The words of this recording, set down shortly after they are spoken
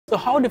So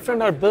how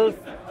different are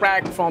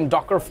Buildpacks from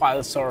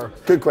Dockerfiles, or?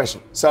 Good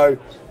question. So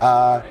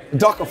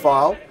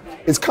Dockerfile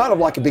is kind of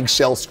like a big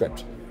shell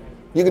script.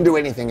 You can do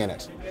anything in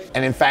it.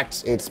 And in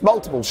fact, it's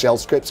multiple shell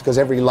scripts because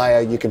every layer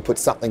you can put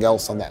something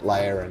else on that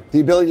layer. And the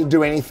ability to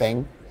do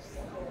anything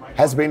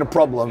has been a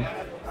problem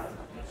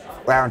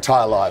our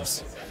entire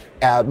lives.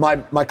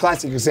 My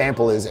classic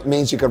example is it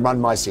means you can run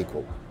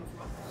MySQL.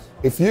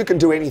 If you can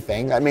do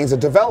anything, that means a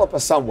developer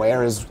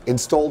somewhere has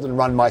installed and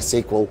run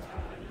MySQL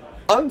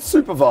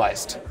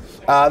unsupervised.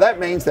 That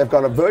means they've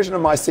got a version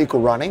of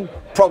MySQL running,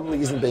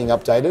 probably isn't being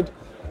updated,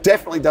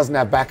 definitely doesn't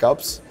have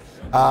backups,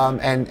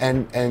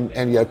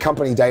 and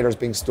company data is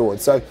being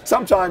stored. So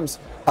sometimes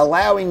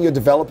allowing your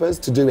developers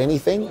to do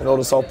anything in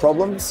order to solve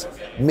problems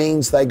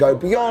means they go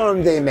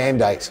beyond their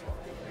mandate,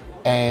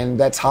 and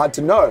that's hard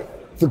to know.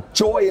 The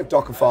joy of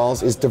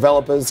Dockerfiles is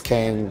developers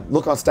can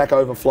look on Stack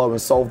Overflow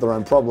and solve their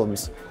own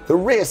problems. The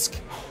risk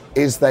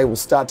is they will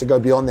start to go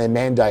beyond their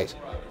mandate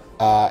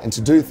and to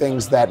do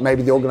things that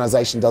maybe the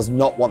organization does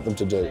not want them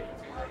to do.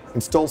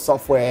 Install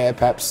software,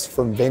 perhaps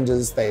from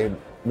vendors they're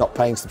not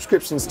paying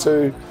subscriptions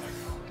to,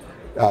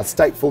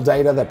 stateful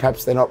data that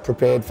perhaps they're not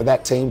prepared for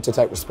that team to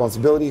take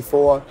responsibility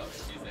for.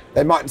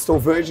 They might install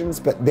versions,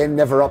 but then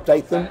never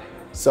update them.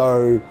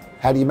 So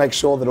how do you make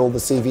sure that all the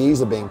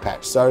CVEs are being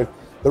patched? So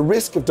the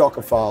risk of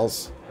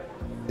Dockerfiles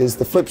is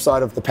the flip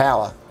side of the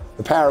power.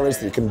 The power is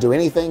that you can do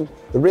anything.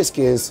 The risk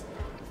is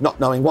not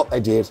knowing what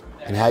they did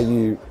and how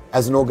you,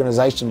 as an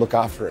organization, look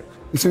after it.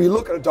 So you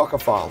look at a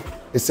Dockerfile,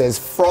 it says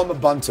from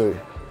Ubuntu,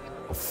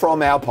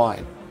 from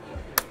Alpine.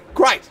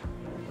 Great.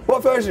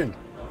 What version?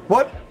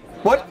 What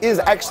is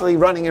actually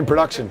running in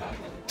production?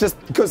 Just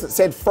because it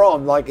said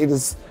from, like it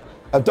is,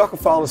 a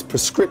Dockerfile is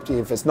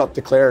prescriptive, it's not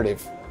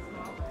declarative,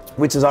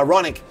 which is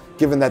ironic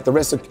given that the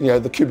rest of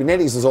the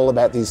Kubernetes is all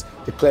about these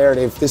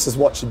declarative, this is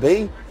what should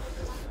be,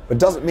 but it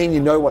doesn't mean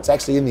you know what's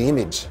actually in the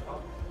image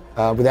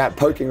without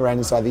poking around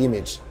inside the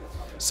image.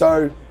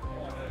 So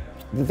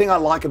the thing I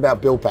like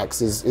about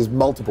Buildpacks is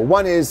multiple.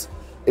 One is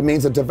it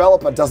means a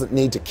developer doesn't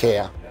need to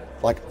care.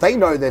 Like they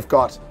know they've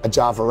got a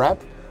Java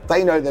app,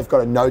 they know they've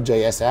got a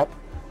Node.js app.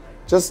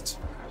 Just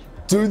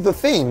do the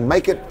thing,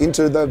 make it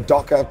into the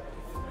Docker.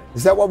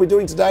 Is that what we're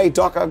doing today?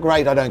 Docker,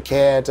 great, I don't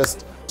care.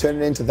 Just turn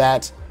it into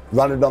that,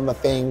 run it on the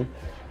thing,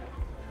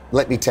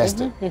 let me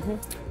test it.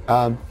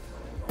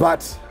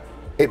 But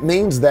it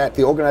means that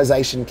the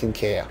organization can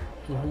care.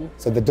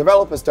 So the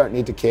developers don't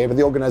need to care, but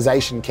the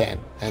organization can.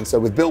 And so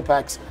with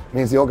Buildpacks, it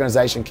means the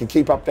organization can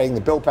keep updating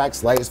the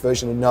Buildpacks, latest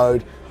version of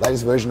Node,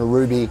 latest version of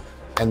Ruby,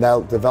 and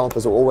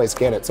developers will always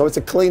get it. So it's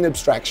a clean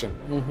abstraction,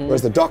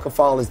 whereas the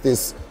Dockerfile is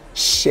this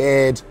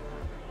shared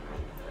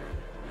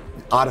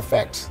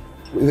artifact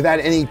without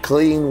any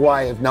clean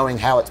way of knowing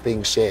how it's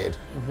being shared.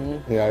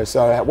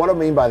 So what I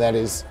mean by that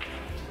is,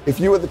 if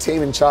you were the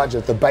team in charge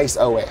of the base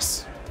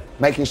OS,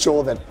 making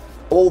sure that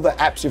all the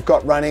apps you've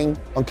got running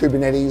on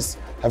Kubernetes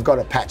have got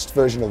a patched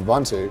version of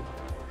Ubuntu,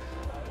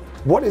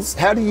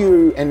 how do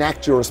you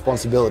enact your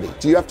responsibility?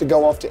 Do you have to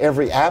go off to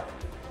every app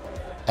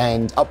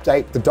and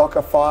update the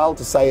Docker file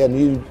to say a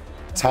new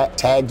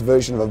tagged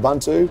version of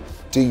Ubuntu?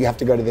 Do you have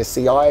to go to their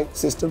CI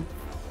system?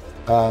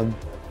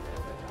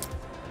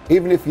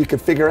 Even if you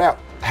could figure out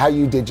how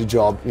you did your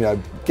job,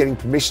 getting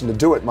permission to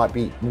do it might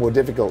be more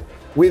difficult.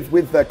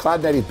 With the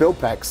Cloud Native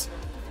Buildpacks,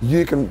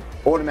 you can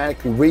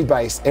automatically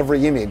rebase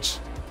every image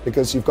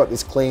because you've got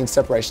this clean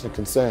separation of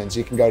concerns.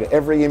 You can go to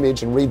every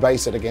image and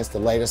rebase it against the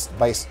latest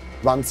base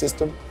run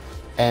system,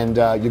 and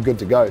you're good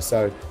to go.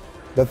 So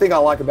the thing I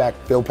like about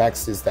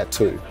Buildpacks is that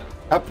too.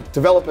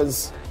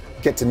 Developers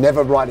get to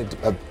never write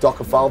a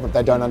Docker file that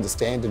they don't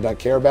understand and don't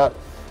care about,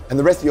 and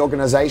the rest of the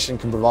organization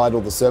can provide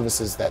all the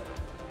services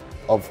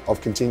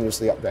of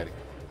continuously updating.